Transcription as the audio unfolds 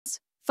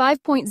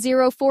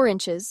5.04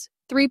 inches,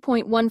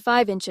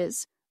 3.15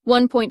 inches,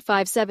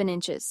 1.57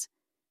 inches.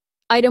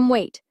 Item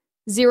weight,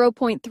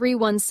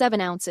 0.317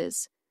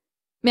 ounces.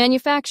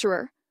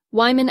 Manufacturer,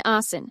 Wyman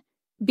Asen,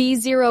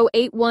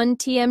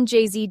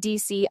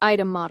 B081TMJZDC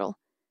item model.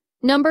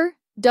 Number,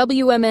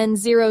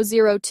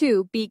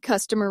 WMN002B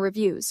customer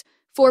reviews,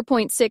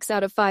 4.6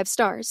 out of 5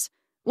 stars.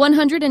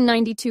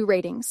 192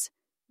 ratings.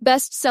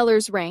 Best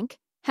sellers rank,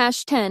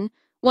 #10,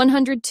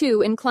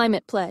 102 in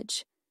Climate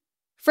Pledge.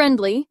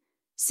 Friendly,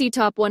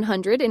 C-Top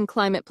 100 in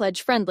Climate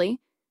Pledge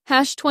Friendly,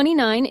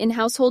 #29 in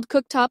Household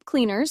Cooktop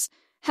Cleaners,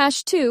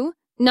 #2,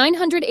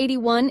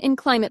 981 in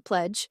Climate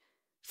Pledge.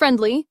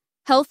 Friendly,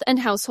 Health and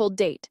Household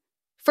Date.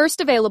 First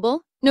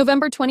available,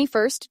 November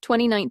 21st,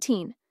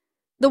 2019.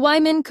 The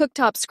Wyman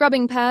Cooktop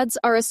Scrubbing Pads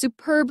are a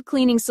superb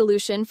cleaning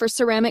solution for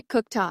ceramic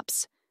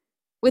cooktops.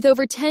 With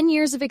over 10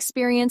 years of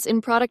experience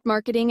in product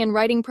marketing and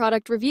writing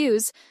product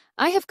reviews,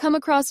 I have come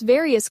across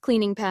various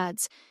cleaning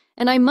pads,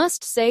 and I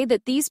must say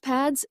that these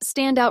pads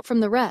stand out from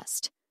the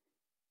rest.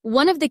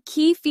 One of the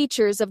key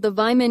features of the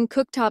Wyman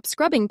Cooktop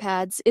Scrubbing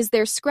Pads is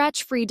their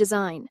scratch-free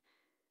design.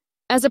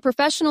 As a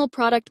professional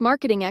product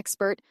marketing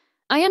expert,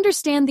 I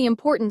understand the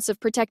importance of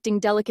protecting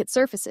delicate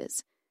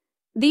surfaces.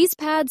 These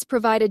pads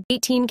provide a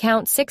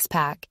 18-count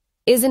 6-pack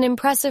is an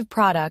impressive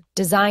product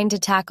designed to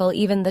tackle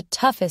even the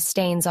toughest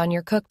stains on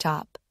your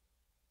cooktop.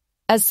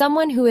 As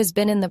someone who has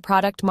been in the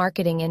product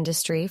marketing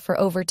industry for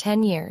over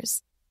 10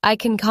 years, I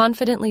can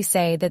confidently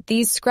say that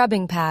these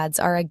scrubbing pads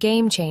are a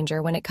game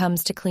changer when it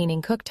comes to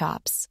cleaning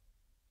cooktops.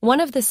 One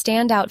of the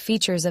standout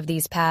features of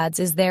these pads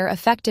is their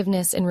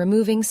effectiveness in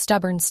removing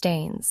stubborn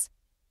stains.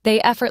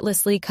 They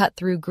effortlessly cut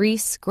through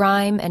grease,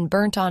 grime, and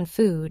burnt-on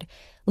food,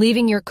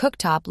 leaving your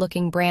cooktop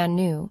looking brand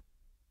new.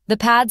 The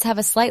pads have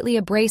a slightly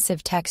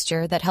abrasive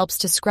texture that helps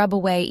to scrub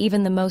away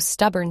even the most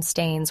stubborn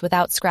stains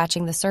without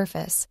scratching the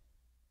surface.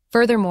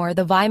 Furthermore,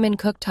 the Wyman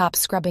Cooktop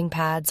Scrubbing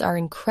Pads are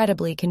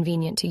incredibly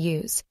convenient to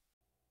use.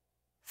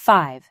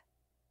 5.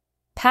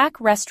 Pack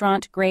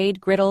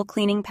restaurant-grade griddle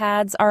cleaning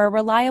pads are a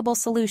reliable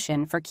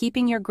solution for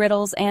keeping your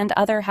griddles and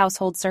other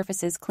household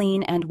surfaces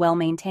clean and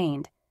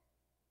well-maintained.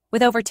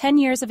 With over 10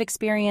 years of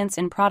experience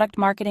in product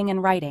marketing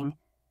and writing,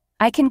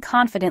 I can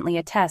confidently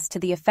attest to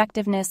the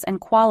effectiveness and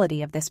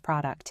quality of this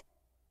product.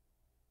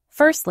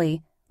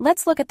 Firstly,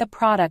 let's look at the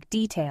product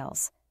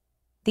details.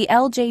 The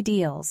LJ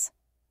Deals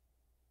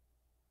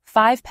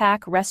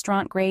 5-pack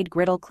restaurant-grade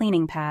griddle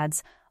cleaning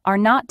pads are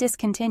not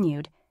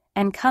discontinued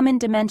and come in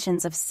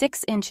dimensions of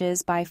 6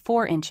 inches by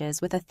 4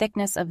 inches with a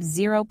thickness of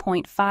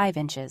 0.5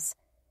 inches.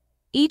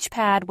 Each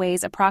pad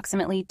weighs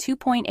approximately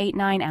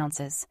 2.89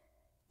 ounces.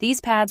 These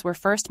pads were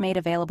first made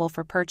available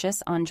for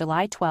purchase on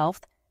July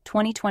 12,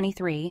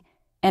 2023,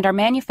 and are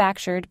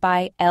manufactured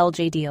by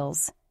LJ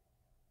Deals.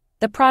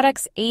 The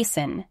product's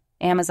ASIN,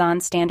 Amazon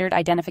Standard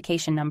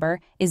Identification Number,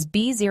 is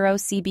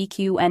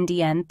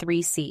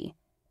B0CBQNDN3C.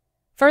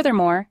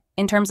 Furthermore,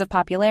 in terms of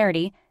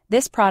popularity,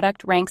 this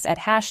product ranks at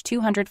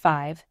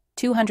 #205,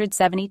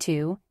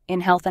 272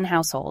 in Health and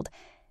Household,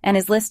 and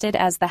is listed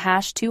as the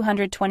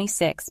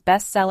 #226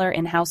 bestseller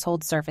in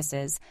household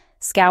surfaces,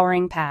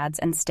 scouring pads,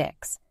 and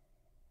sticks.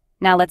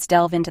 Now let's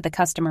delve into the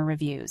customer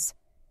reviews.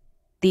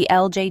 The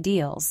LJ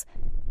Deals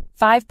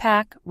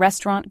 5-pack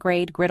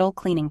restaurant-grade griddle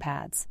cleaning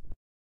pads.